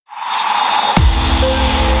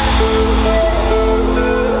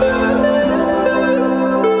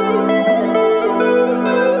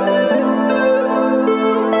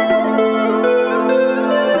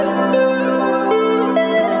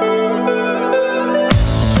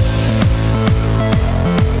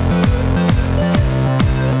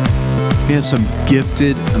We have some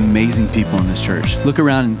gifted, amazing people in this church. Look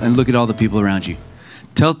around and look at all the people around you.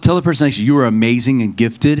 Tell the person next to you, you are amazing and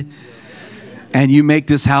gifted, and you make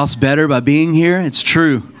this house better by being here. It's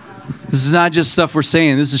true. This is not just stuff we're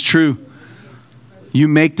saying. This is true. You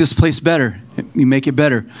make this place better. You make it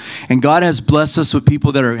better. And God has blessed us with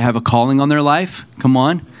people that have a calling on their life. Come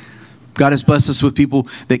on. God has blessed us with people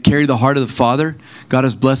that carry the heart of the Father. God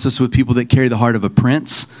has blessed us with people that carry the heart of a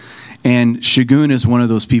prince. And Shagun is one of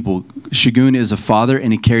those people. Shagun is a father,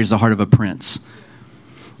 and he carries the heart of a prince.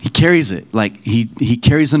 He carries it. Like, he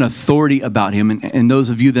carries an authority about him. And those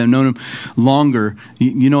of you that have known him longer,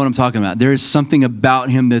 you know what I'm talking about. There is something about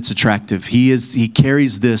him that's attractive. He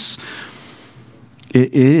carries this.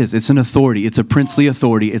 It's an authority. It's a princely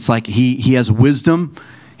authority. It's like he has wisdom.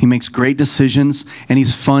 He makes great decisions, and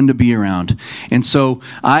he's fun to be around. And so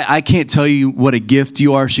I can't tell you what a gift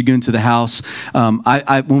you are, Shagun, to the house.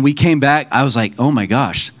 When we came back, I was like, oh my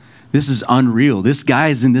gosh, this is unreal. This guy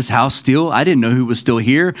is in this house still. I didn't know who was still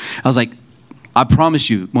here. I was like, I promise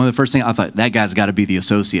you, one of the first things I thought, that guy's got to be the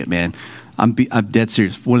associate, man. I'm dead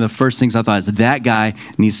serious. One of the first things I thought is that guy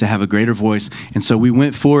needs to have a greater voice. And so we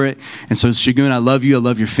went for it. And so, Shagun, I love you. I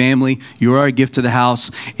love your family. You are a gift to the house.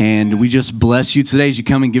 And we just bless you today as you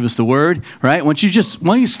come and give us the word, right? Why don't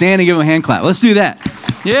you stand and give him a hand clap? Let's do that.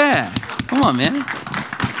 Yeah. Come on, man.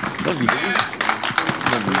 Love you, dude.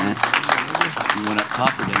 Love you, man. You went up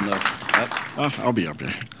top or didn't look? Up? I'll be up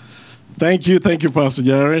there. Thank you, Pastor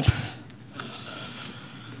Jared.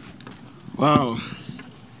 Wow.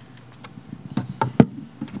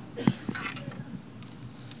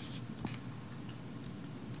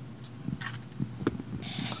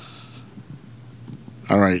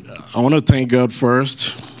 All right. I want to thank God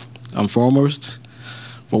first and foremost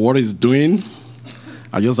for what he's doing.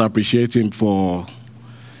 I just appreciate him for,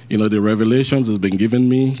 the revelations he's been giving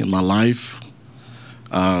me in my life.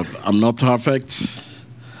 I'm not perfect.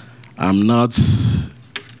 I'm not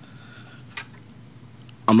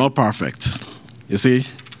perfect. You see,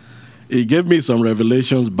 he gave me some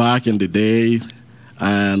revelations back in the day,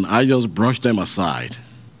 and I just brushed them aside.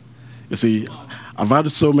 You see, I've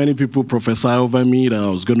had so many people prophesy over me that I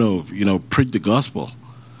was going to, preach the gospel.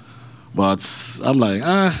 But I'm like,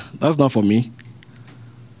 that's not for me.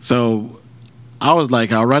 So I was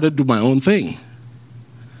like, I'd rather do my own thing.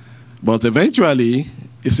 But eventually,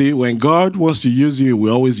 you see, when God wants to use you, he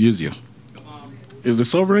will always use you. He's the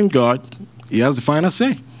sovereign God. He has the final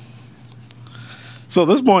say. So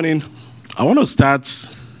this morning, I want to start.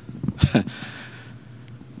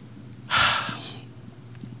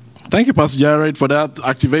 Thank you, Pastor Jared, for that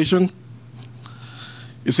activation.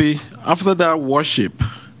 You see, after that worship,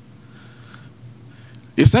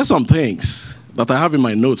 he said some things that I have in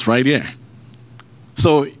my notes right here.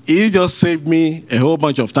 So he just saved me a whole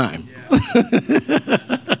bunch of time. Yeah.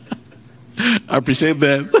 I appreciate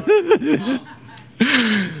that.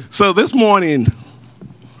 So this morning,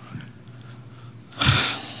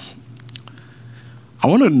 I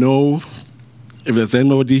want to know if there's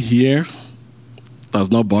anybody here that's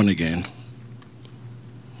not born again.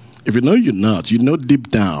 If you know you're not, deep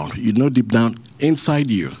down inside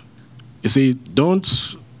you. You see,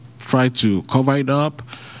 don't try to cover it up.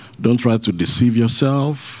 Don't try to deceive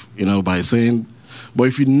yourself, by saying, but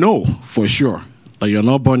if you know for sure that you're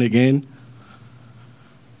not born again,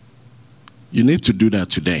 you need to do that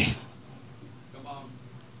today. Come on.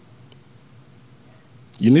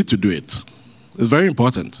 You need to do it. It's very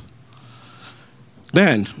important.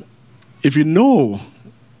 Then, if you know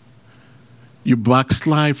you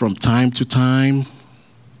backslide from time to time,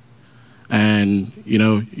 and,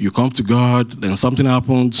 you come to God, then something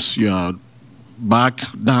happens, you're back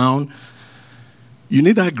down, you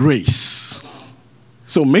need that grace.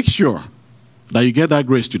 So make sure that you get that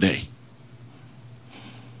grace today.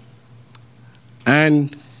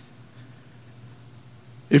 And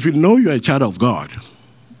if you know you're a child of God,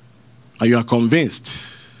 and you are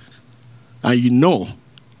convinced, and you know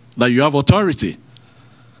that you have authority,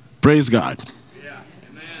 praise God. Yeah.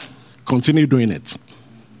 Amen. Continue doing it.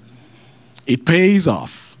 It pays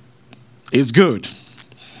off. It's good.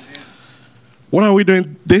 Amen. What are we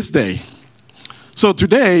doing this day? So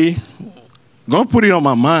today, God put it on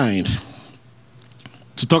my mind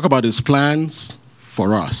to talk about his plans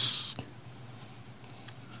for us.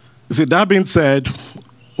 You see, that being said,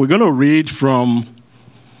 we're going to read from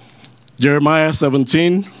Jeremiah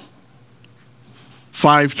 17,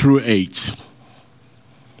 5 through 8.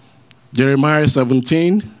 Jeremiah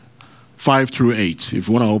 17, 5 through 8. If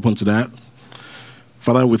you want to open to that.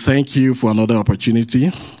 Father, we thank you for another opportunity.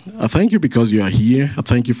 I thank you because you are here. I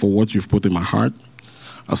thank you for what you've put in my heart.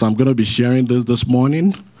 As I'm going to be sharing this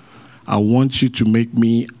morning, I want you to make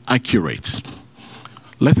me accurate.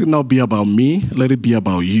 Let it not be about me, let it be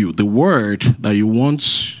about you. The word that you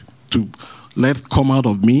want to let come out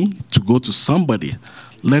of me to go to somebody,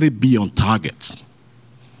 let it be on target.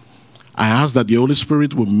 I ask that the Holy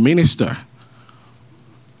Spirit will minister.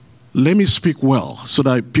 Let me speak well so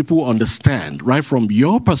that people understand right from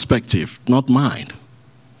your perspective, not mine.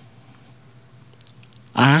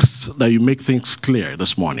 I ask that you make things clear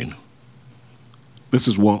this morning. This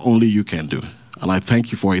is what only you can do. And I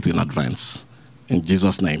thank you for it in advance. In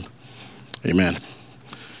Jesus' name, amen.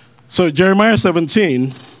 So Jeremiah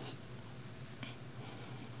 17,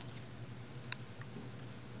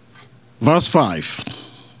 verse 5.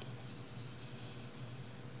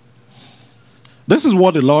 This is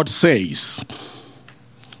what the Lord says.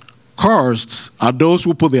 Cursed are those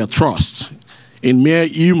who put their trust in mere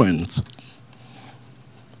humans,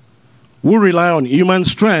 who rely on human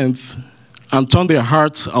strength and turn their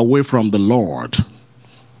hearts away from the Lord.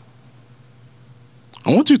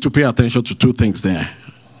 I want you to pay attention to two things there.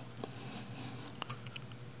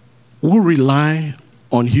 Who rely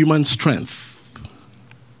on human strength.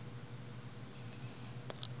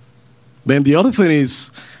 Then the other thing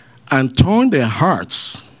is, and turn their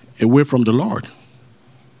hearts away from the Lord.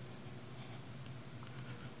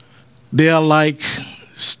 They are like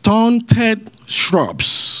stunted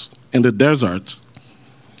shrubs in the desert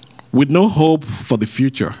with no hope for the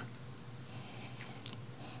future.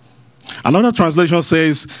 Another translation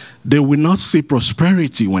says, they will not see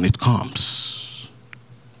prosperity when it comes.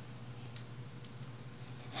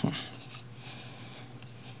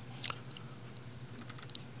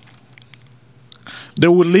 They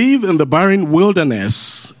will live in the barren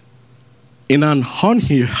wilderness in an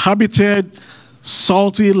uninhabited,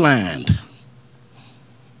 salty land.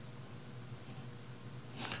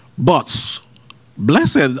 But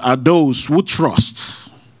blessed are those who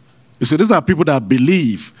trust. You see, these are people that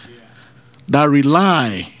believe, that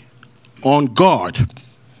rely on God,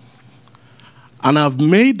 and have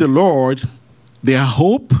made the Lord their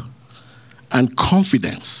hope and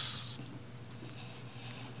confidence.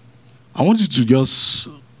 I want you to just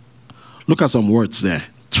look at some words there.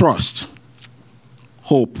 Trust,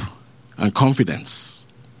 hope, and confidence.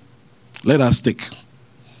 Let us stick.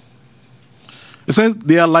 It says,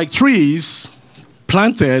 they are like trees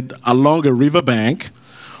planted along a riverbank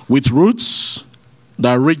with roots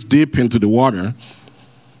that reach deep into the water.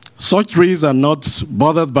 Such trees are not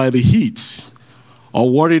bothered by the heat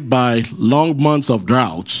or worried by long months of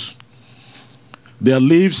drought. Their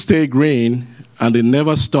leaves stay green and they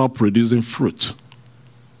never stop producing fruit.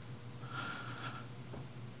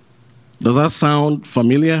 Does that sound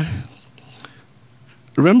familiar?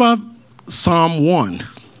 Remember Psalm 1.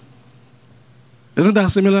 Isn't that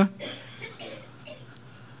similar?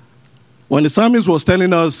 When the psalmist was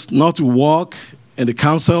telling us not to walk in the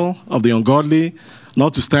counsel of the ungodly,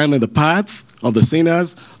 not to stand in the path of the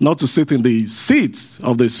sinners, not to sit in the seats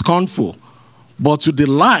of the scornful, but to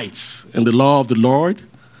delight in the law of the Lord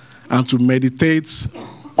and to meditate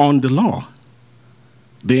on the law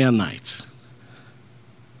day and night.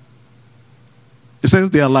 It says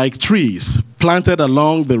they are like trees planted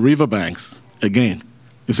along the riverbanks. Again,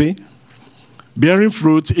 you see? Bearing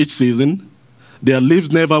fruit each season, their leaves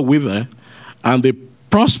never wither, and they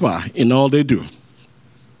prosper in all they do.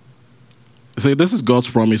 You see, this is God's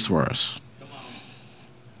promise for us.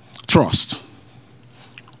 Trust,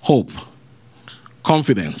 hope,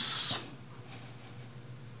 confidence.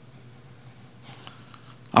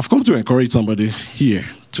 I've come to encourage somebody here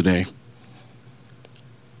today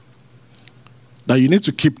that you need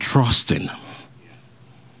to keep trusting.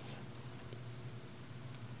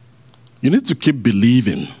 You need to keep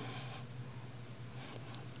believing.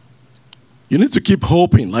 You need to keep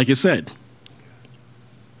hoping, like I said.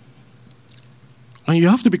 And you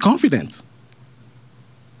have to be confident.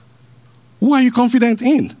 Who are you confident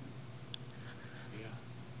in?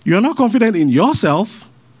 You're not confident in yourself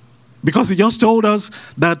because he just told us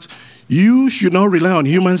that you should not rely on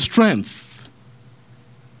human strength.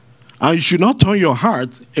 And you should not turn your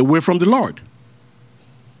heart away from the Lord.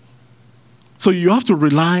 So you have to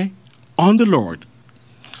rely on the Lord.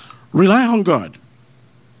 Rely on God.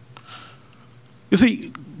 You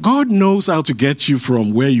see, God knows how to get you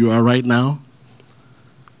from where you are right now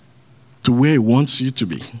to where he wants you to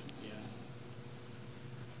be.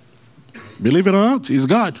 Believe it or not, he's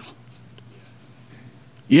God.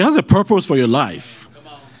 He has a purpose for your life.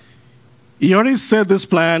 He already set this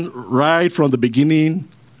plan right from the beginning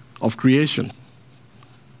of creation.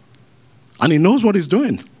 And he knows what he's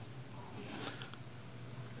doing.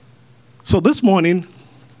 So this morning,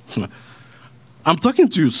 I'm talking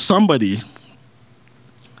to somebody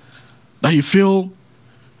that you feel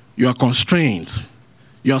you are constrained.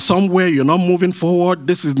 You are somewhere, you're not moving forward.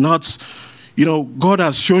 This is not, God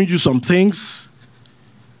has shown you some things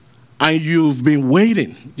and you've been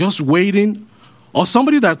waiting, just waiting. Or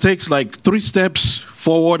somebody that takes like 3 steps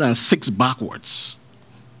forward and 6 backwards.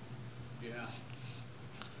 Yeah.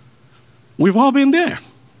 We've all been there.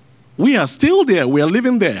 We are still there. We are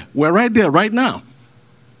living there. We're right there right now.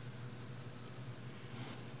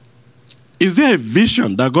 Is there a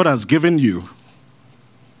vision that God has given you?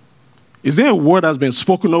 Is there a word that's been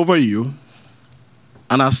spoken over you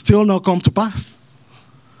and has still not come to pass?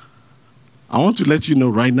 I want to let you know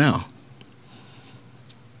right now,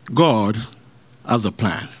 God has a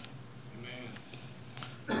plan.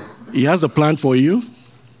 Amen. He has a plan for you.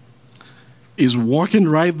 He's working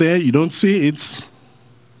right there. You don't see it,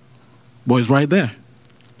 but it's right there.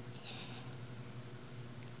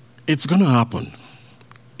 It's going to happen.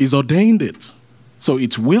 He's ordained it. So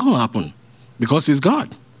it will happen because he's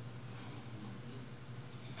God.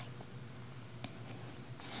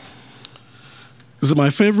 This is my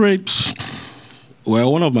favorite,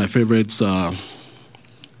 one of my favorite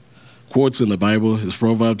quotes in the Bible is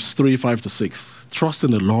Proverbs 3:5-6. Trust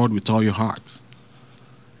in the Lord with all your heart.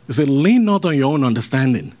 It said, lean not on your own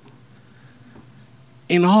understanding.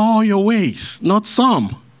 In all your ways, not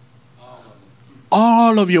some.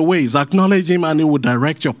 All of your ways, acknowledge him and he will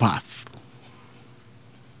direct your path.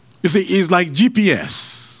 You see, it's like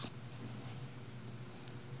GPS.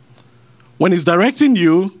 When he's directing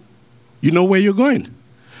you, you know where you're going.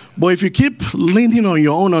 But if you keep leaning on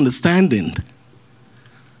your own understanding,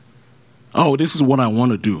 oh, this is what I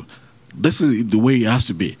want to do. This is the way it has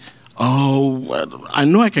to be. Oh, I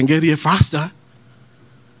know I can get here faster.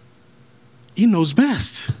 He knows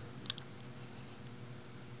best.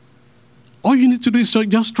 All you need to do is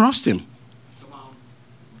just trust him.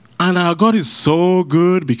 And our God is so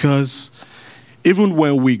good because even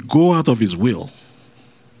when we go out of his will,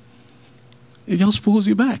 he just pulls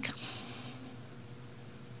you back.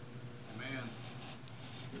 Amen.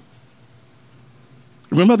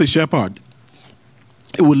 Remember the shepherd?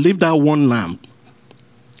 He will leave that one lamb.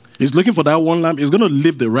 He's looking for that one lamb. He's going to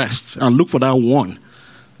leave the rest and look for that one.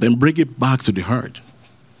 Then bring it back to the herd.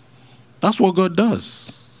 That's what God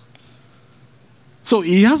does. So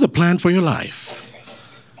he has a plan for your life.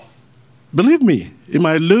 Believe me, it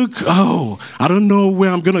might look, I don't know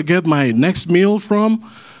where I'm going to get my next meal from.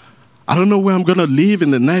 I don't know where I'm going to live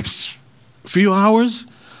in the next few hours.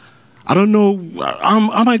 I don't know,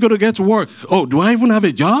 am I going to get to work? Oh, do I even have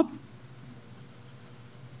a job?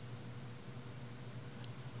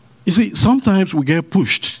 You see, sometimes we get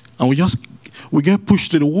pushed and we get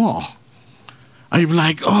pushed to the wall. And you're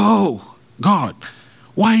like, oh, God,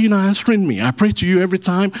 why are you not answering me? I pray to you every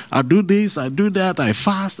time. I do this, I do that, I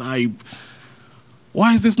fast.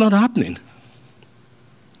 Why is this not happening?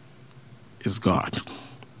 It's God.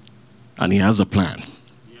 And he has a plan.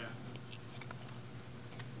 Yeah.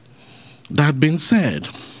 That being said,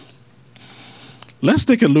 let's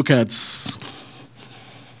take a look at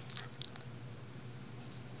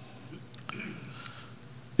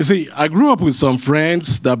you see, I grew up with some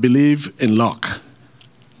friends that believe in luck.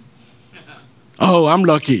 Oh, I'm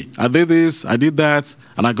lucky. I did this, I did that,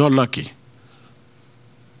 and I got lucky.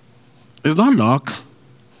 It's not luck.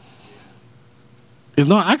 It's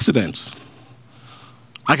not accident.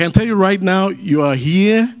 I can tell you right now, you are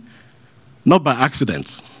here not by accident.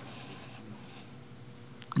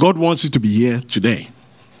 God wants you to be here today.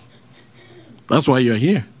 That's why you're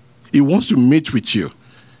here. He wants to meet with you.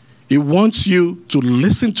 He wants you to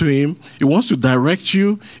listen to him. He wants to direct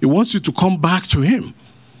you. He wants you to come back to him.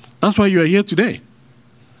 That's why you are here today.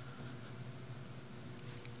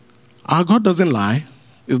 Our God doesn't lie.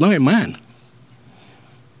 He's not a man.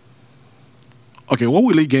 Okay, what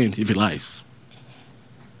will he gain if he lies?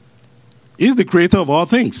 He's the creator of all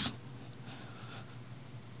things.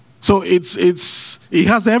 So he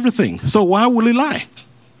has everything. So why will he lie?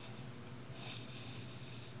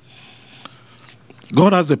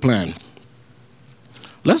 God has a plan.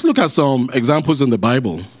 Let's look at some examples in the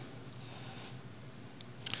Bible.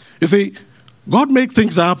 You see, God makes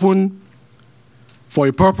things happen for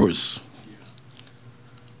a purpose.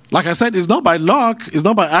 Like I said, it's not by luck, it's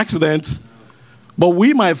not by accident, but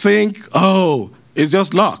we might think, oh, it's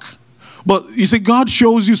just luck. But you see, God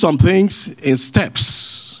shows you some things in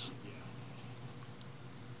steps.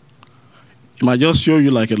 He might just show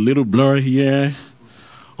you like a little blur here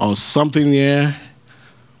or something here,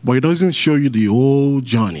 but it doesn't show you the whole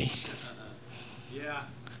journey. Yeah.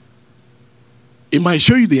 It might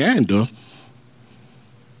show you the end, though.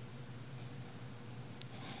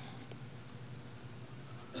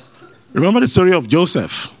 Remember the story of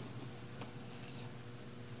Joseph?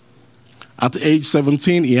 At age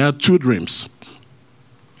 17, he had 2 dreams.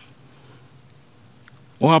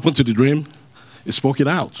 What happened to the dream? He spoke it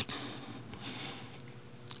out.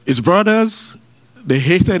 His brothers, they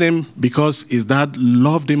hated him because his dad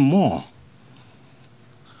loved him more.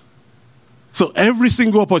 So every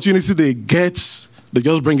single opportunity they get, they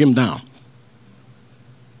just bring him down.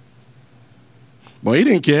 But he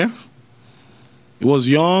didn't care. He was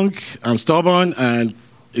young and stubborn, and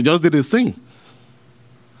he just did his thing.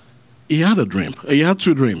 He had a dream. He had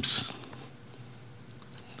 2 dreams.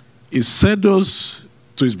 He said those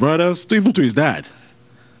to his brothers, even to his dad.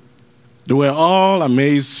 They were all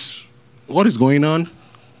amazed. What is going on?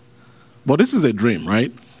 But this is a dream,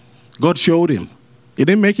 right? God showed him. He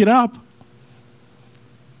didn't make it up.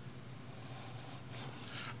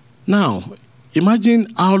 Now,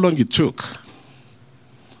 imagine how long it took.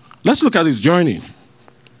 Let's look at his journey.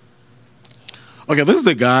 Okay, this is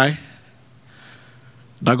a guy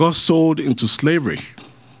that got sold into slavery,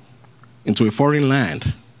 into a foreign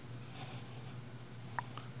land.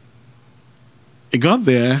 He got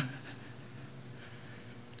there.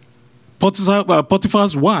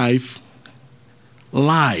 Potiphar's wife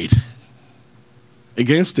lied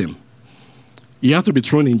against him. He had to be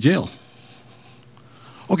thrown in jail.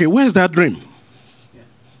 Okay, where's that dream? Yeah,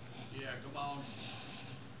 come on.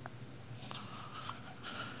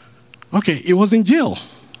 Okay, he was in jail.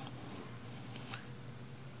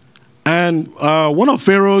 And one of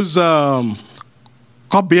Pharaoh's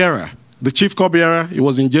cupbearer, the chief cupbearer, he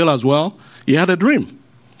was in jail as well. He had a dream.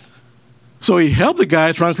 So he helped the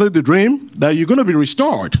guy translate the dream that you're going to be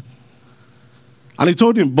restored. And he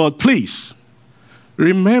told him, but please,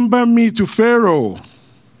 remember me to Pharaoh.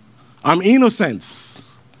 I'm innocent.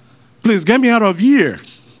 Please get me out of here.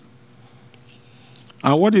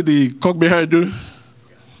 And what did the cupbearer do?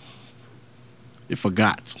 He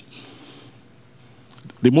forgot.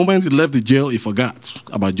 The moment he left the jail, he forgot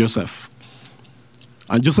about Joseph.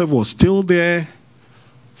 And Joseph was still there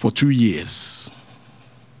for 2 years.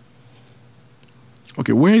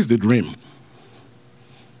 Okay, where is the dream?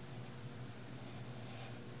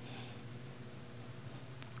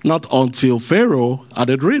 Not until Pharaoh had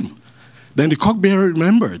a dream. Then the cupbearer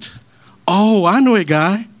remembered. Oh, I know a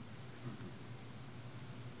guy.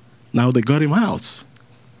 Now they got him out.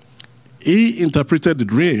 He interpreted the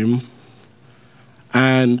dream,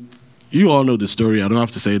 and you all know the story. I don't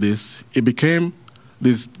have to say this. He became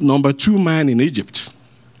this number 2 man in Egypt.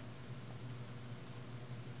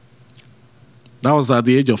 That was at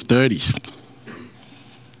the age of 30.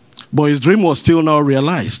 But his dream was still not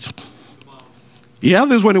realized. He had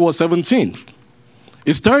this when he was 17.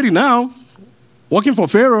 He's 30 now, working for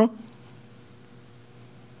Pharaoh.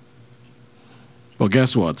 But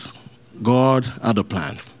guess what? God had a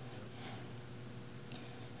plan.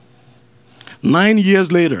 9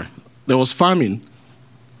 years later, there was famine.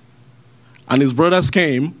 And his brothers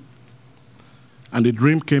came, and the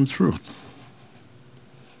dream came true.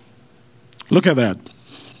 Look at that.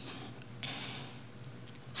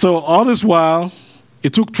 So all this while,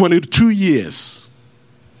 it took 22 years.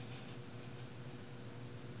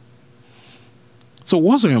 So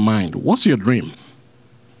what's on your mind? What's your dream?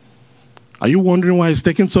 Are you wondering why it's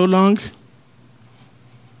taking so long?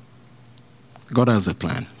 God has a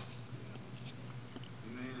plan.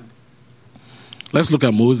 Amen. Let's look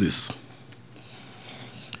at Moses.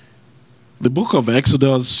 The book of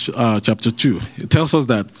Exodus, chapter 2, it tells us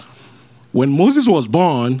that when Moses was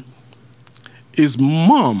born, his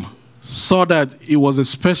mom saw that he was a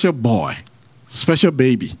special boy, special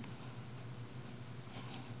baby.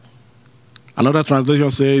 Another translation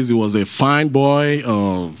says he was a fine boy,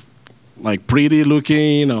 or like pretty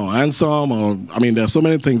looking, or handsome, or there are so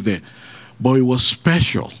many things there. But he was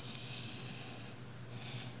special.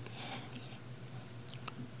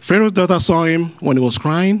 Pharaoh's daughter saw him when he was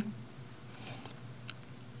crying,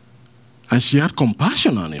 and she had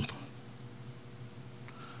compassion on him.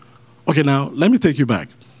 Okay, now, let me take you back.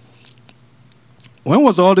 When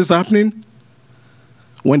was all this happening?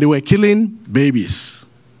 When they were killing babies.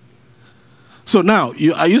 So now,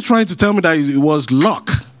 are you trying to tell me that it was luck?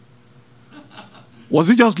 Was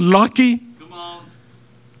it just lucky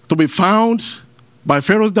to be found by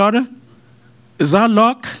Pharaoh's daughter? Is that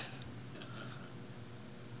luck?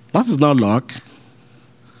 That is not luck.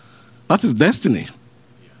 That is destiny.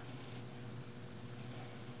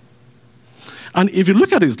 And if you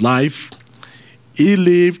look at his life, he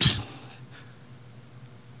lived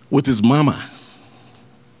with his mama.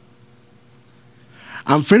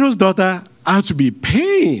 And Pharaoh's daughter had to be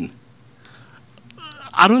paying.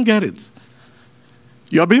 I don't get it.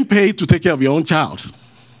 You're being paid to take care of your own child.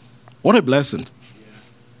 What a blessing.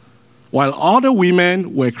 while other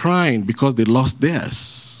women were crying because they lost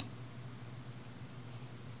theirs.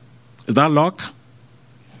 Is that luck?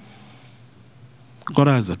 God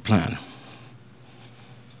has a plan.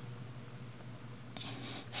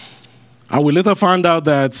 And we later found out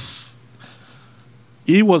that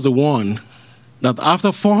he was the one that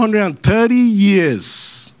after 430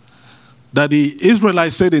 years that the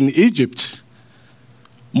Israelites stayed in Egypt,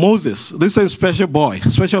 Moses, this same special boy,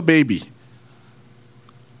 special baby,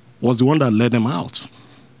 was the one that led them out.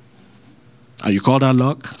 And you call that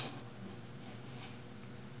luck?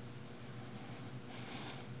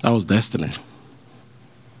 That was destiny.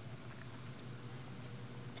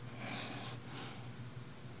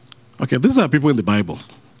 Okay, these are people in the Bible.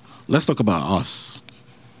 Let's talk about us.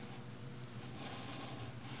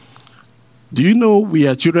 Do you know we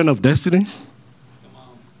are children of destiny?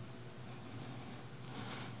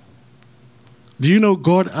 Do you know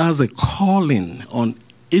God has a calling on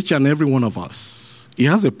each and every one of us? He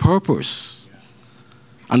has a purpose.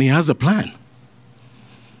 And he has a plan.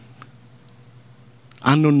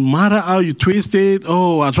 And no matter how you twist it,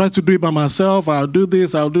 oh, I try to do it by myself, I'll do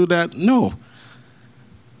this, I'll do that. No.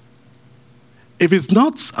 If it's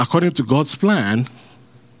not according to God's plan,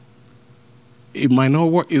 it might not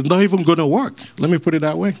work. It's not even going to work. Let me put it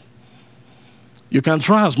that way. You can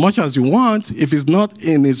try as much as you want. If it's not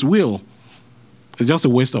in his will, it's just a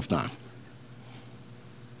waste of time.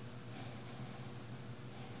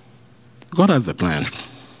 God has a plan.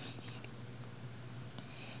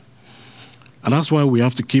 And that's why we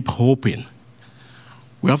have to keep hoping.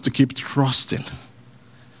 We have to keep trusting.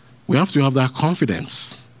 We have to have that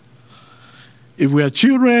confidence. If we are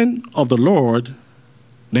children of the Lord,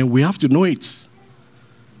 then we have to know it.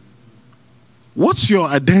 What's your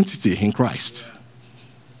identity in Christ?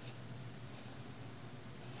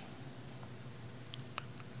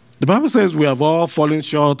 The Bible says we have all fallen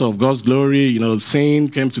short of God's glory. You know, sin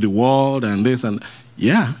came to the world and this and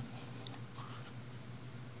yeah.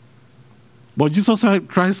 But Jesus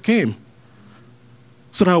Christ came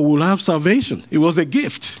so that we'll have salvation. It was a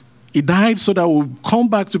gift. He died so that we'll come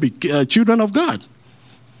back to be children of God.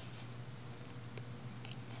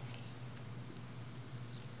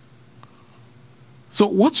 So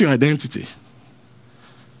what's your identity?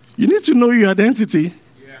 You need to know your identity.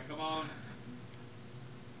 Yeah, come on.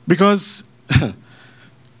 Because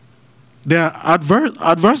there are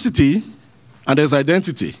adversity and there's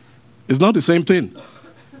identity. It's not the same thing.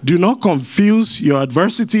 Do not confuse your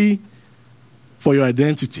adversity for your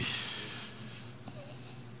identity.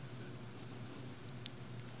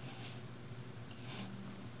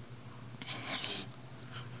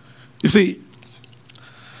 You see,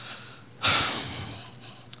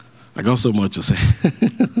 I got so much to say.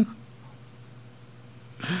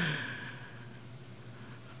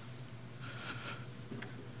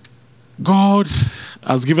 God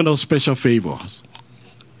has given us special favors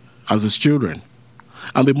as his children.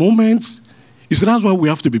 And the moment, you see, that's why we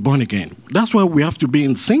have to be born again. That's why we have to be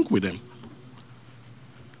in sync with him.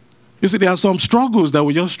 You see, there are some struggles that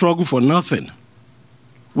we just struggle for nothing.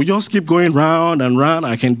 We just keep going round and round.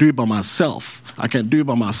 I can do it by myself. I can do it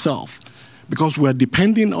by myself. Because we are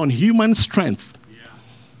depending on human strength. Yeah.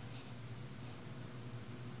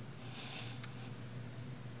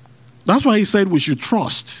 That's why he said we should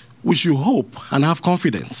trust, we should hope, and have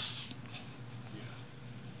confidence.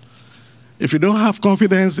 If you don't have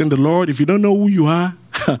confidence in the Lord, if you don't know who you are,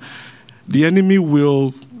 the enemy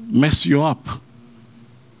will mess you up.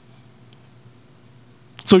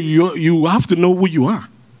 So you have to know who you are.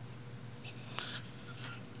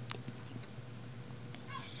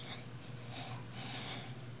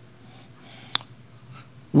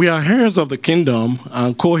 We are heirs of the kingdom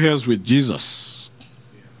and co-heirs with Jesus.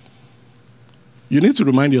 You need to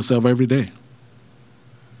remind yourself every day.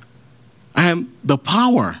 And the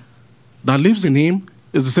power that lives in him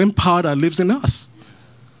is the same power that lives in us.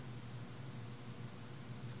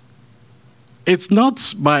 It's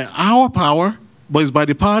not by our power, but it's by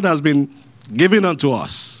the power that has been given unto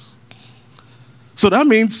us. So that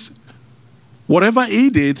means whatever he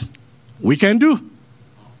did, we can do.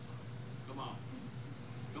 Come on.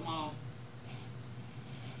 Come on.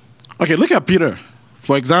 Okay, look at Peter,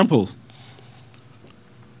 for example.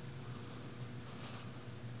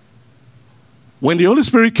 When the Holy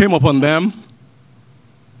Spirit came upon them,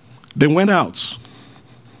 they went out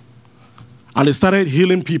and they started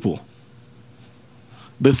healing people.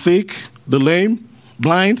 The sick, the lame,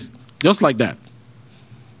 blind, just like that.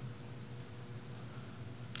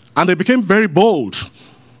 And they became very bold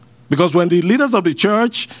because when the leaders of the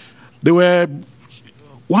church, they were,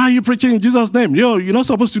 why are you preaching in Jesus' name? You're not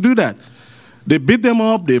supposed to do that. They beat them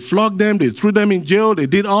up, they flogged them, they threw them in jail, they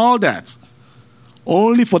did all that.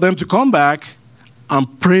 Only for them to come back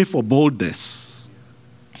and pray for boldness.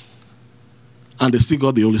 And they still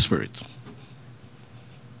got the Holy Spirit.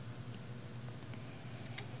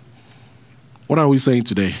 What are we saying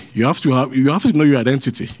today? You have to know your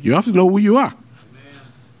identity. You have to know who you are. Amen.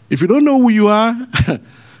 If you don't know who you are,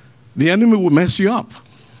 the enemy will mess you up.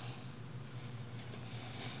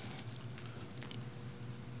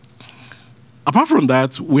 Apart from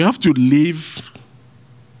that, we have to live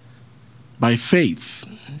by faith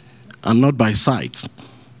and not by sight.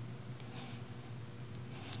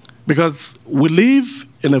 Because we live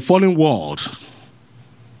in a fallen world.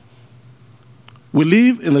 We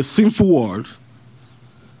live in a sinful world.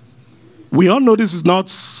 We all know this is not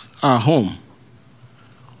our home.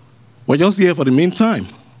 We're just here for the meantime.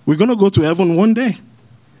 We're going to go to heaven one day.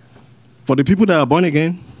 For the people that are born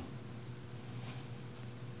again,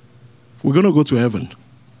 we're going to go to heaven.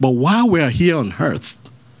 But while we are here on earth,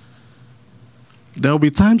 there will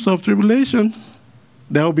be times of tribulation.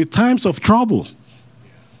 There will be times of trouble.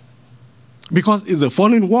 Because it's a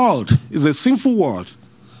fallen world. It's a sinful world.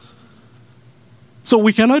 So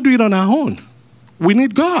we cannot do it on our own. We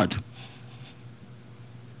need God.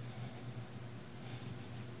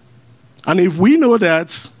 And if we know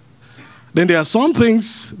that, then there are some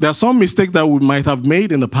things, there are some mistakes that we might have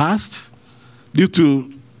made in the past due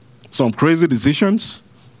to some crazy decisions.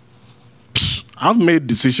 I've made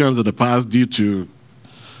decisions in the past due to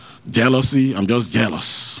jealousy. I'm just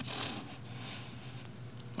jealous.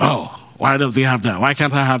 Oh, why does he have that? Why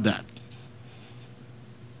can't I have that?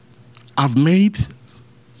 I've made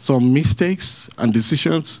some mistakes and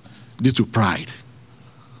decisions due to pride.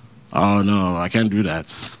 Oh, no, I can't do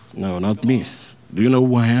that. No, not me. Do you know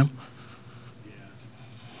who I am?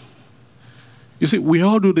 You see, we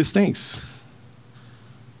all do these things.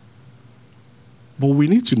 But we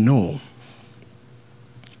need to know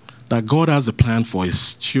that God has a plan for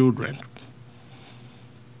his children.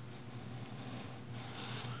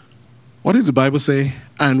 What did the Bible say?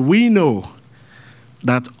 And we know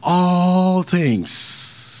that all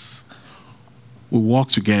things will work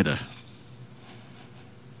together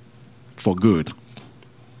for good.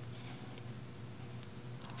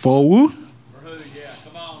 For who? For who? Yeah,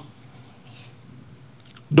 come on.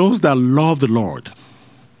 Those that love the Lord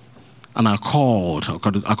and are called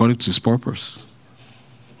according to his purpose.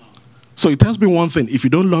 So it tells me one thing. If you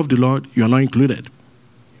don't love the Lord, you are not included.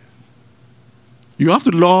 You have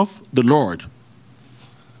to love the Lord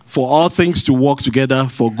for all things to work together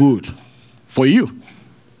for good, for you.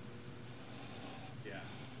 Yeah.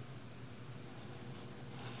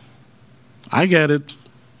 I get it.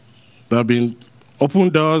 There have been open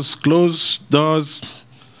doors, closed doors.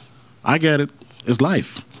 I get it. It's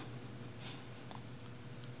life.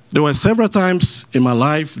 There were several times in my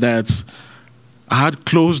life that I had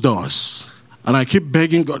closed doors. And I keep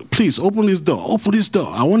begging God, please open this door, open this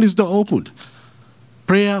door. I want this door opened.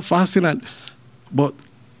 Prayer, fasting, but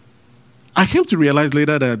I came to realize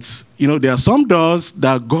later that, there are some doors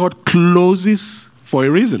that God closes for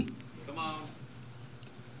a reason. Come on.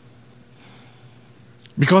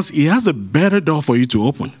 Because he has a better door for you to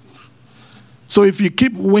open. So if you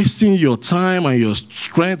keep wasting your time and your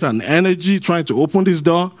strength and energy trying to open this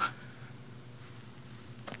door,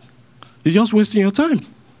 you're just wasting your time.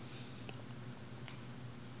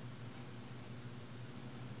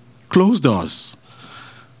 Closed doors.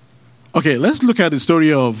 Okay, let's look at the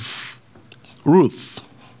story of Ruth.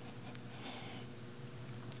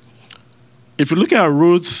 If you look at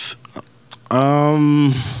Ruth,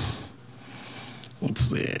 let's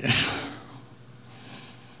see.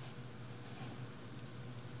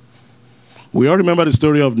 We all remember the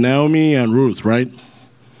story of Naomi and Ruth, right?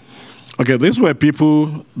 Okay, these were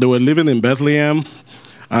people, they were living in Bethlehem,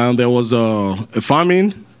 and there was a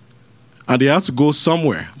famine, and they had to go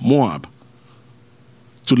somewhere, Moab,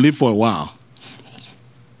 to live for a while.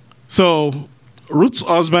 So Ruth's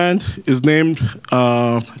husband is named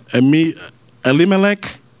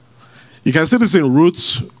Elimelech. You can see this in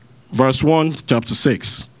Ruth, verse 1, chapter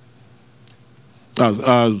 6.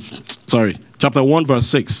 Chapter 1, verse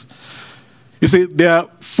 6. You see, there are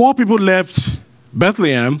 4 people left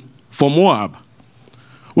Bethlehem for Moab,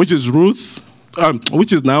 which is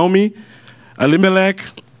Naomi, Elimelech,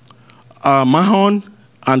 Mahlon,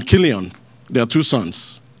 and Chilion. Their 2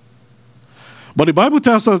 sons. But the Bible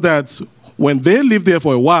tells us that when they lived there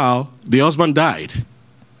for a while, the husband died.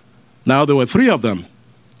 Now there were 3 of them,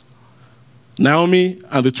 Naomi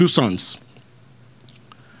and the 2 sons.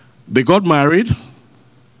 They got married,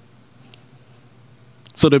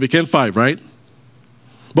 so they became 5, right?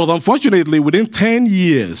 But unfortunately, within 10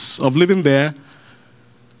 years of living there,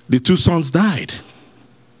 the two sons died.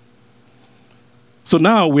 So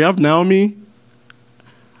now we have Naomi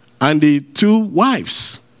and the two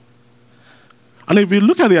wives. And if you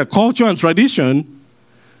look at their culture and tradition,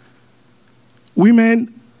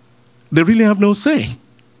 women, they really have no say.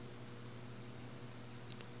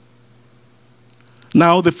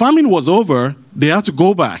 Now, the famine was over. They had to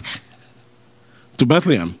go back to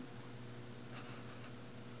Bethlehem.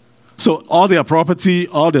 So all their property,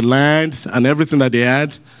 all the land, and everything that they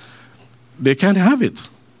had, they can't have it.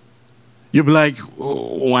 You'll be like,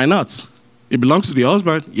 oh, why not? It belongs to the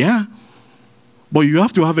husband. Yeah. But you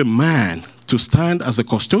have to have a man to stand as a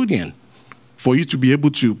custodian for you to be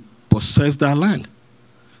able to possess that land.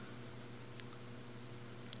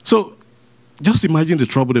 So just imagine the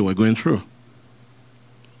trouble they were going through.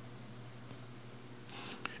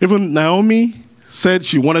 Even Naomi said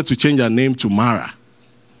she wanted to change her name to Mara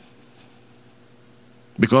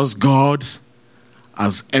because God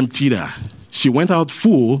has emptied her. She went out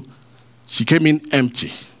full, she came in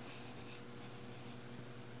empty.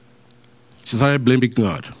 She started blaming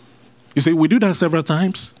God. You see, we do that several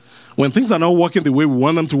times. When things are not working the way we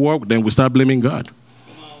want them to work, then we start blaming God.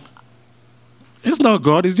 It's not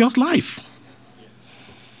God, it's just life.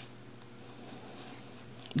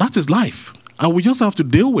 That is life. And we just have to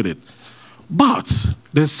deal with it. But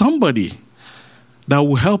there's somebody that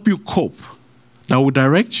will help you cope, that will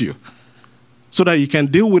direct you, so that you can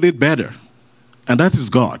deal with it better. And that is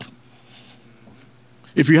God.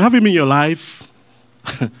 If you have him in your life,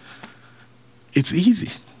 it's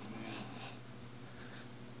easy.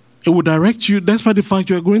 It will direct you despite the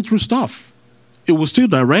fact you are going through stuff. It will still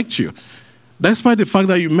direct you. Despite the fact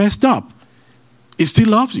that you messed up, he still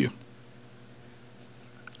loves you.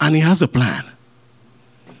 And he has a plan.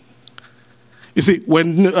 You see,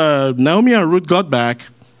 when Naomi and Ruth got back,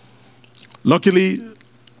 luckily,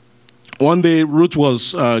 one day Ruth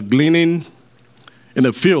was gleaning in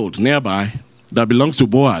a field nearby that belongs to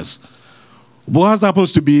Boaz. Boaz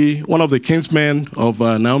happens to be one of the kinsmen of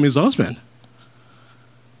Naomi's husband.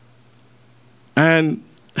 And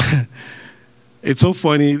it's so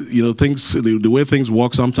funny, you know, things, the way things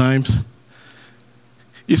work sometimes.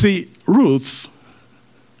 You see, Ruth,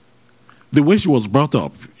 the way she was brought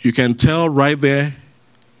up, you can tell right there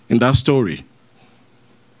in that story.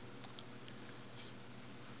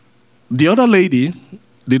 The other lady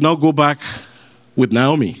did not go back with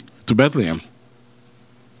Naomi to Bethlehem.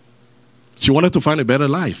 She wanted to find a better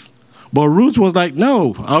life. But Ruth was like,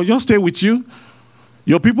 no, I'll just stay with you.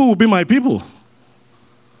 Your people will be my people.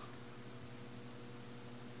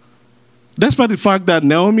 Despite the fact that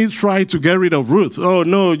Naomi tried to get rid of Ruth. Oh,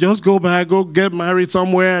 no, just go back, go get married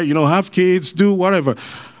somewhere, you know, have kids, do whatever.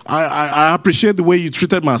 I appreciate the way you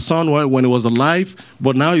treated my son when he was alive,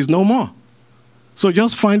 but now he's no more. So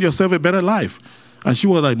just find yourself a better life. And she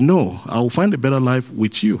was like, no, I will find a better life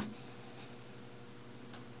with you.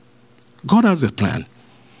 God has a plan.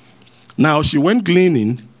 Now, she went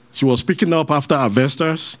gleaning. She was picking up after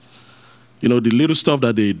harvesters. You know, the little stuff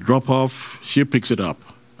that they drop off, she picks it up.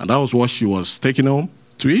 And that was what she was taking home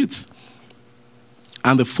to eat.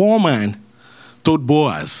 And the foreman told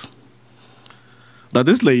Boaz that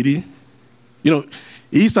this lady, you know,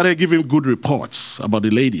 he started giving good reports about the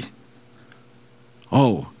lady.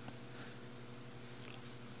 Oh,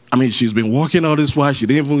 I mean, she's been working all this while. She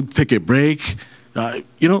didn't even take a break.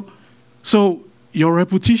 You know, so your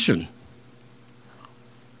reputation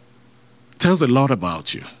tells a lot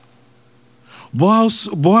about you. Boaz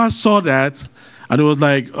saw that, and he was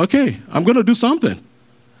like, okay, I'm going to do something.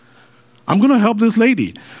 I'm going to help this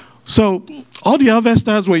lady. So all the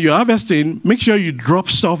harvesters, when you're harvesting, make sure you drop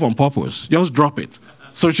stuff on purpose. Just drop it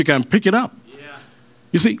so she can pick it up. Yeah.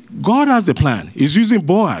 You see, God has a plan. He's using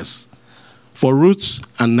Boaz for Ruth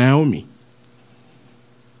and Naomi.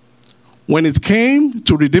 When it came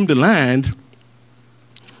to redeem the land,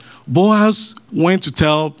 Boaz went to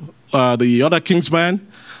tell the other kinsman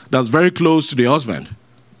that's very close to the husband,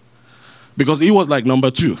 because he was like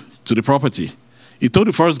number 2 to the property. He told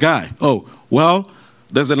the first guy, oh, well,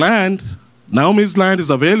 there's a land. Naomi's land is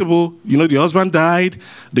available. You know, the husband died.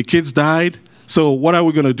 The kids died. So what are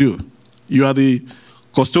we going to do? You are the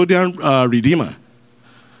custodian redeemer.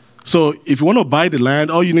 So if you want to buy the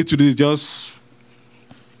land, all you need to do is just,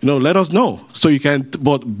 you know, let us know. So you can,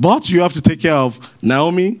 but you have to take care of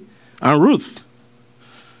Naomi and Ruth.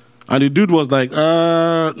 And the dude was like,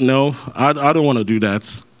 no, I don't want to do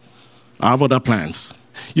that. I have other plans.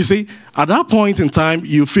 You see, at that point in time,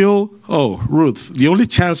 you feel, oh, Ruth, the only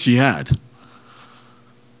chance she had,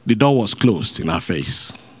 the door was closed in her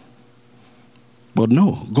face. But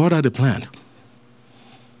no, God had a plan.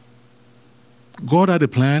 God had a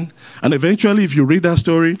plan. And eventually, if you read that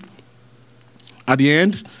story, at the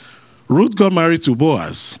end, Ruth got married to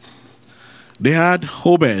Boaz. They had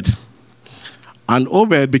Obed. And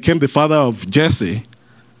Obed became the father of Jesse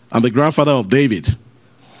and the grandfather of David.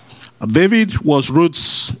 David was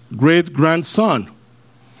Ruth's great-grandson.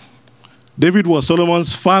 David was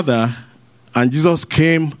Solomon's father, and Jesus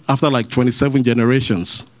came after like 27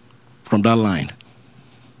 generations from that line.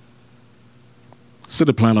 See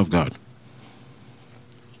the plan of God.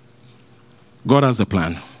 God has a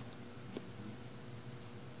plan.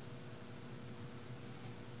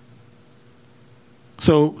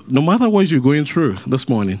 So no matter what you're going through this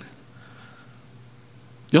morning,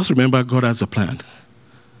 just remember God has a plan.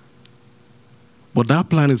 But that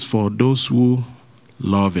plan is for those who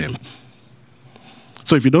love him.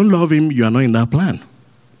 So if you don't love him, you are not in that plan.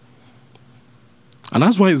 And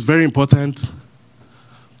that's why it's very important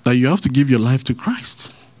that you have to give your life to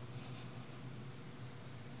Christ.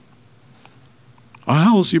 Or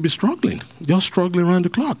else you'll be struggling. Just struggling around the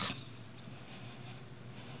clock.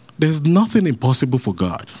 There's nothing impossible for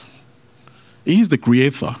God. He is the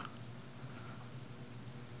creator.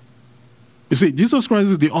 You see, Jesus Christ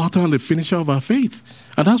is the author and the finisher of our faith.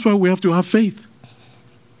 And that's why we have to have faith.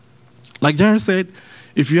 Like Jared said,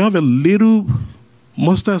 if you have a little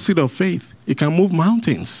mustard seed of faith, it can move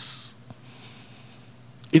mountains.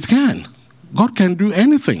 It can. God can do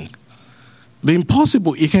anything. The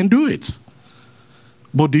impossible, he can do it.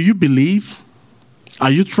 But do you believe?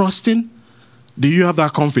 Are you trusting? Do you have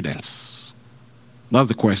that confidence? That's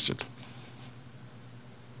the question.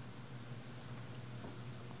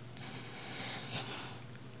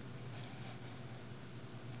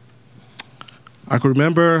 I could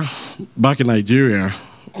remember back in Nigeria,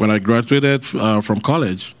 when I graduated from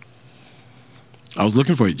college, I was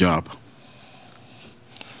looking for a job.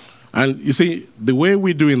 And you see, the way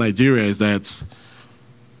we do in Nigeria is that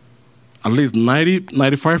at least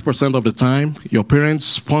 95% of the time, your parents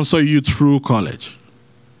sponsor you through college.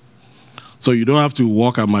 So you don't have to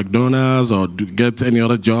work at McDonald's or get any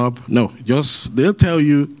other job. No, just they'll tell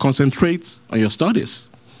you, concentrate on your studies.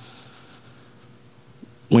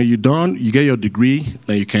 When you're done, you get your degree,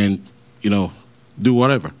 then you can, do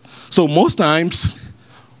whatever. So most times,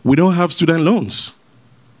 we don't have student loans.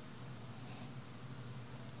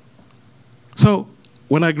 So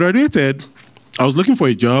when I graduated, I was looking for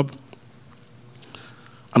a job,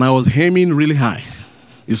 and I was aiming really high.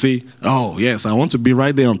 You see, oh, yes, I want to be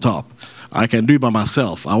right there on top. I can do it by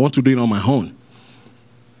myself. I want to do it on my own.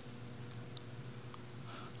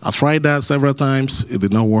 I tried that several times. It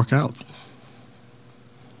did not work out.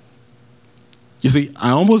 You see, I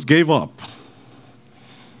almost gave up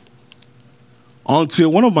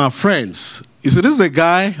until one of my friends, you see, this is a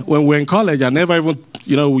guy, when we were in college, I never even,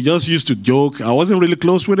 we just used to joke. I wasn't really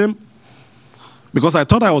close with him because I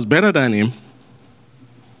thought I was better than him.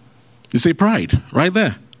 You see, pride, right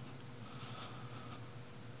there.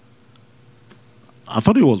 I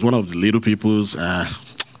thought he was one of the little people's, I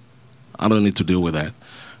don't need to deal with that.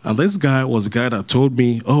 And this guy was the guy that told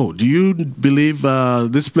me, oh, do you believe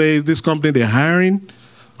this company, they're hiring?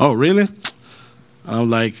 Oh, really? And I'm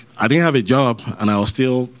like, I didn't have a job, and I was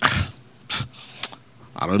still,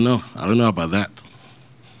 I don't know about that.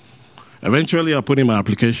 Eventually, I put in my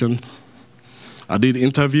application. I did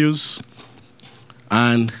interviews,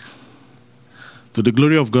 and to the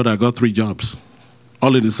glory of God, I got 3 jobs,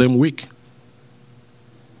 all in the same week.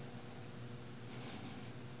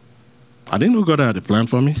 I didn't know God had a plan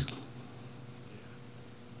for me.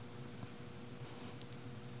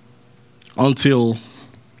 Until,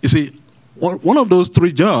 you see, one of those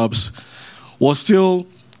 3 jobs was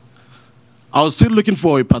I was still looking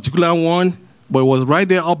for a particular one, but it was right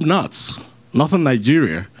there up north, northern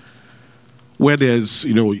Nigeria, where there's,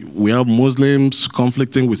 we have Muslims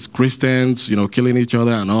conflicting with Christians, killing each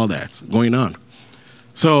other and all that going on.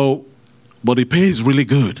 So, but the pay is really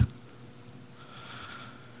good.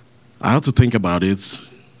 I had to think about it.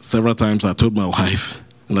 Several times I told my wife,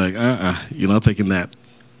 like, you're not taking that.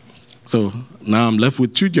 So now I'm left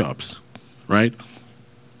with 2 jobs, right?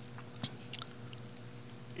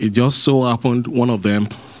 It just so happened one of them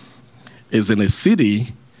is in a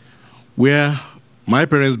city where my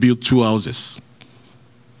parents built 2 houses.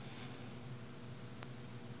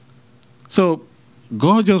 So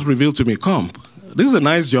God just revealed to me, come, this is a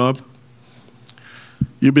nice job.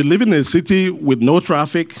 You'll be living in a city with no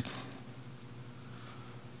traffic.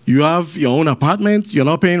 You have your own apartment. You're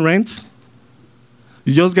not paying rent.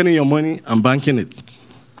 You're just getting your money and banking it.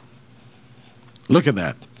 Look at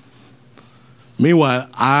that. Meanwhile,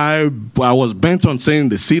 I was bent on staying in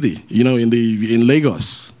the city, in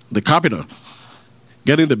Lagos, the capital.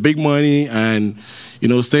 getting the big money and,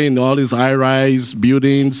 staying in all these high-rise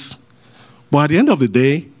buildings. But at the end of the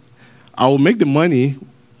day, I will make the money,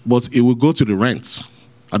 but it will go to the rent.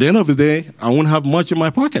 At the end of the day, I won't have much in my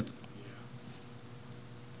pocket.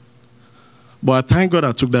 But I thank God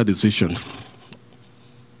I took that decision.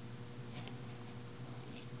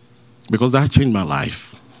 Because that changed my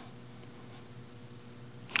life.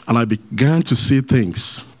 And I began to see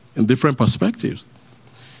things in different perspectives.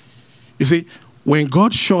 You see, when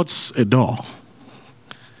God shuts a door,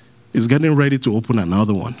 He's getting ready to open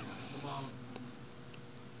another one.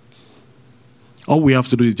 All we have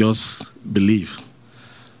to do is just believe,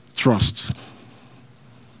 trust,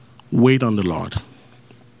 wait on the Lord.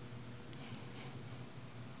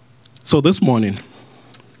 So this morning,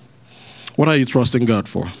 what are you trusting God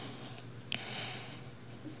for?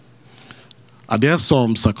 Are there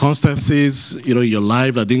some circumstances, in your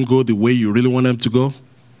life that didn't go the way you really want them to go?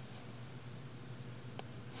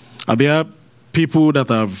 Are there people that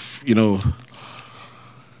have,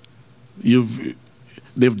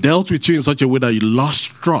 they've dealt with you in such a way that you lost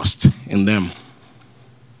trust in them?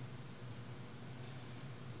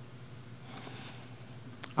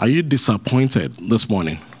 Are you disappointed this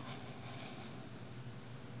morning?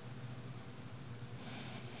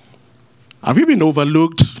 Have you been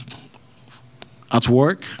overlooked at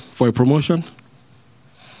work for a promotion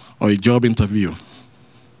or a job interview?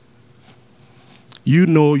 You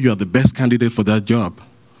know you are the best candidate for that job,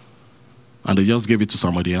 and they just gave it to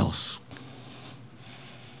somebody else.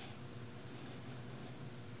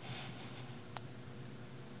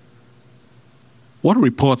 What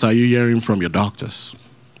reports are you hearing from your doctors?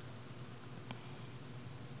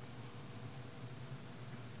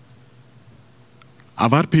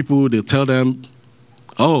 I've had people, they tell them,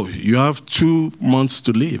 oh, you have 2 months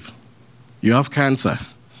to live. You have cancer.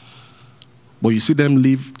 But you see them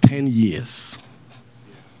live 10 years.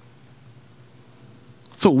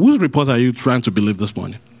 So whose report are you trying to believe this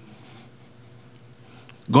morning?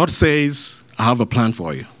 God says, I have a plan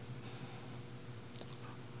for you.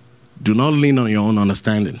 Do not lean on your own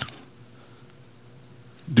understanding.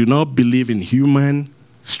 Do not believe in human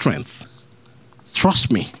strength.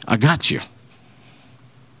 Trust me, I got you.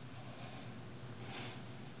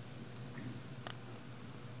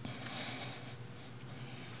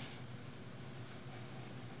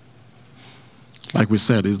 Like we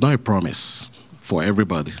said, it's not a promise for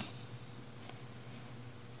everybody.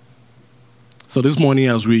 So this morning,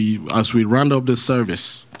 as we round up this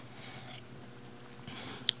service,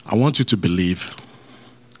 I want you to believe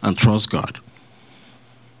and trust God.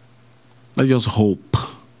 Let's just hope.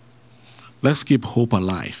 Let's keep hope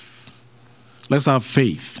alive. Let's have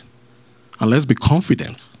faith. And let's be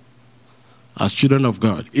confident as children of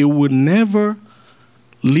God. It will never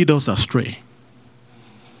lead us astray.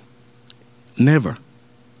 Never.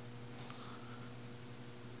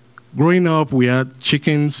 Growing up, we had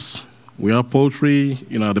chickens, we had poultry,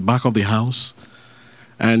 at the back of the house.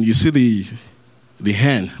 And you see the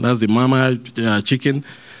hen, that's the mama chicken.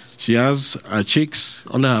 She has her chicks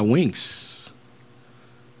under her wings.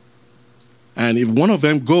 And if one of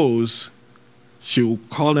them goes, she will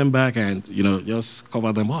call them back and, just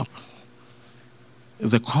cover them up.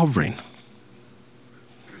 It's a covering.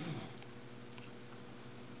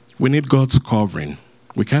 We need God's covering.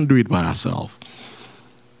 We can't do it by ourselves.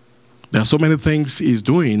 There are so many things He's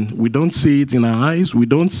doing. We don't see it in our eyes. We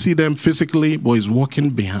don't see them physically, but He's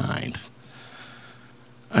walking behind.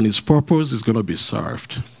 And His purpose is going to be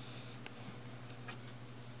served.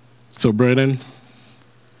 So, brethren,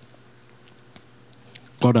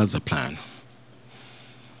 God has a plan.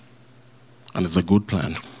 And it's a good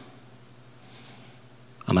plan.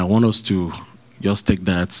 And I want us to just take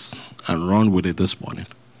that and run with it this morning.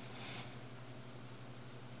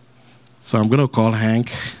 So I'm going to call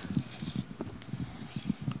Hank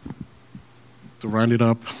to round it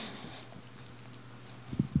up.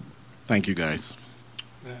 Thank you, guys.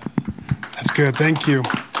 That's good. Thank you.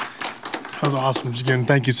 That was awesome. Just again,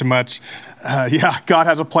 thank you so much. God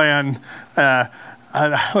has a plan.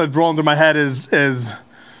 What rolling through my head is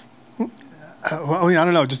I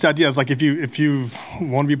don't know, just ideas like if you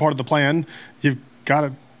want to be part of the plan, you've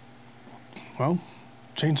got to,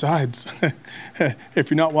 change sides.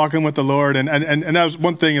 If you're not walking with the Lord, and that was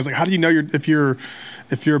one thing is like, how do you know if you're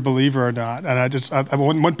a believer or not?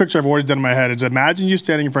 And one picture I've always done in my head is imagine you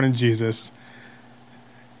standing in front of Jesus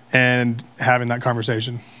and having that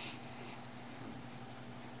conversation.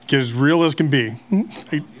 Get as real as can be.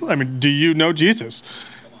 I mean, do you know Jesus?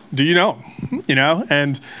 Do you know?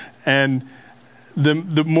 And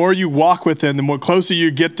the more you walk with Him, the more closer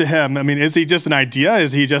you get to Him. I mean, is He just an idea?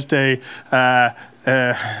 Is He just is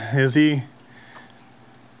He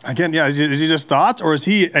Again, yeah, is he just thoughts, or is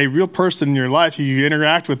he a real person in your life who you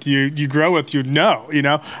interact with, you grow with, you know?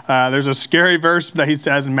 There's a scary verse that he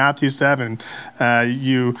says in Matthew 7.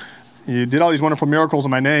 You did all these wonderful miracles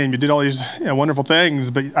in my name. You did all these wonderful things,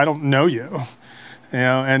 but I don't know you.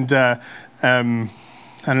 And I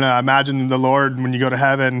don't know. I imagine the Lord, when you go to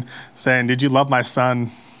heaven, saying, "Did you love my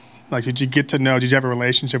son? Like, did you get to know? Did you have a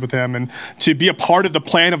relationship with him?" And to be a part of the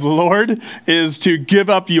plan of the Lord is to give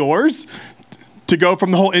up yours, to go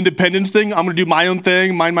from the whole independence thing. I'm going to do my own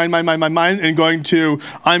thing, mine, and going to,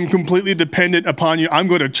 I'm completely dependent upon you. I'm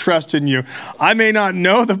going to trust in you. I may not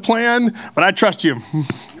know the plan, but I trust you.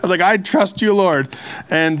 I trust you, Lord.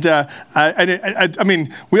 And I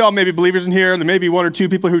mean, we all may be believers in here. There may be one or two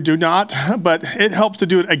people who do not, but it helps to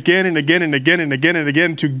do it again and again and again and again and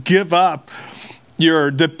again, to give up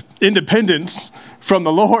your independence from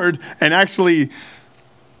the Lord and actually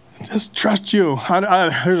just trust you.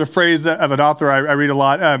 There's a phrase of an author I read a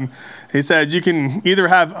lot. He said, you can either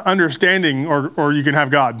have understanding or you can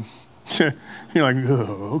have God. You're like,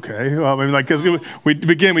 oh, okay. Well, I mean, because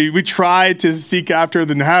we try to seek after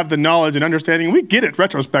and have the knowledge and understanding. We get it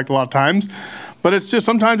retrospect a lot of times, but it's just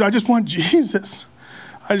sometimes I just want Jesus.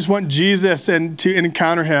 I just want Jesus and to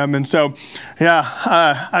encounter him. And so,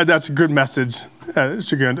 that's a good message.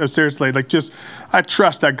 Seriously, I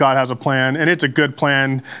trust that God has a plan, and it's a good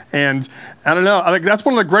plan. And I don't know, that's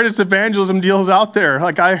one of the greatest evangelism deals out there.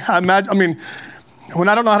 I imagine, when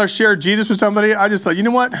I don't know how to share Jesus with somebody, I just say, you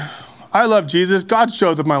know what? I love Jesus. God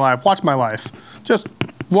shows up in my life. Watch my life. Just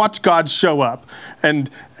watch God show up. And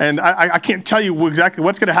I can't tell you exactly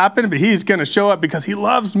what's going to happen, but he's going to show up because he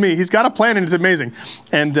loves me. He's got a plan, and it's amazing.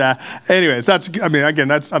 And anyways,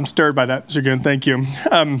 I'm stirred by that. So again, thank you.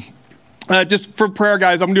 Just for prayer,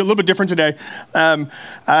 guys, I'm going to do a little bit different today. I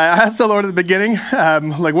asked the Lord at the beginning,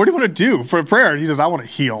 what do you want to do for prayer? And he says, I want to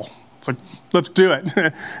heal. It's like, let's do it.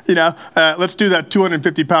 Let's do that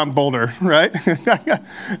 250-pound boulder, right?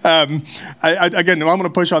 I'm going to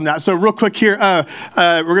push on that. So real quick here,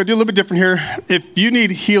 we're going to do a little bit different here. If you need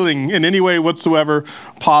healing in any way whatsoever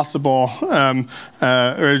possible,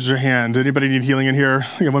 raise your hand. Anybody need healing in here?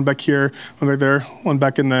 I got one back here, one back there, one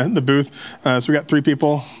back in the booth. So we got 3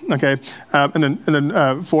 people. Okay, and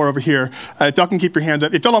then 4 over here. If y'all can keep your hands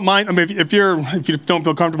up. If y'all don't mind, if you don't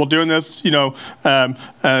feel comfortable doing this, don't.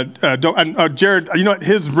 Jared,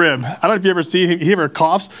 his rib. I don't know if you ever see him. He ever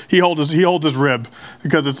coughs. He holds his rib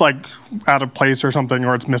because it's out of place or something,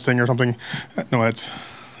 or it's missing or something. No, I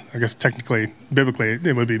guess technically, biblically,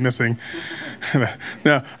 it would be missing.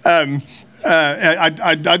 No.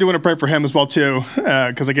 I do want to pray for him as well too,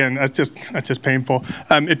 because again, that's just painful.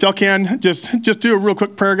 If y'all can, just do a real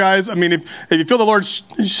quick prayer, guys. If you feel the Lord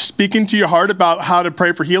speaking to your heart about how to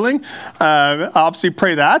pray for healing, obviously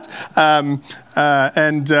pray that.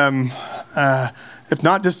 If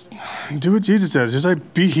not, just do what Jesus did. Just say,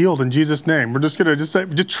 be healed in Jesus' name. We're just going to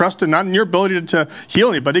just trust in, not in your ability to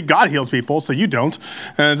heal anybody. God heals people, so you don't.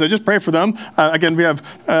 And so just pray for them. Again, we have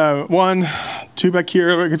 1, 2 back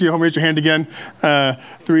here. If you raise your hand again,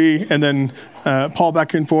 3, and then Paul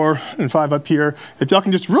back in 4, and 5 up here. If y'all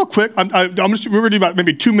can just real quick, we're going to do about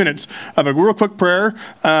maybe 2 minutes of a real quick prayer.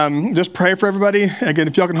 Just pray for everybody. Again,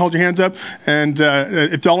 if y'all can hold your hands up, and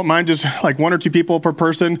if y'all don't mind, just 1 or 2 people per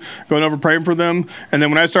person going over praying for them. And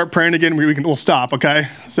then when I start praying again, we'll stop, okay?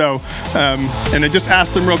 So, and then just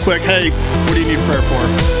ask them real quick, hey, what do you need prayer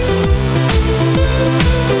for?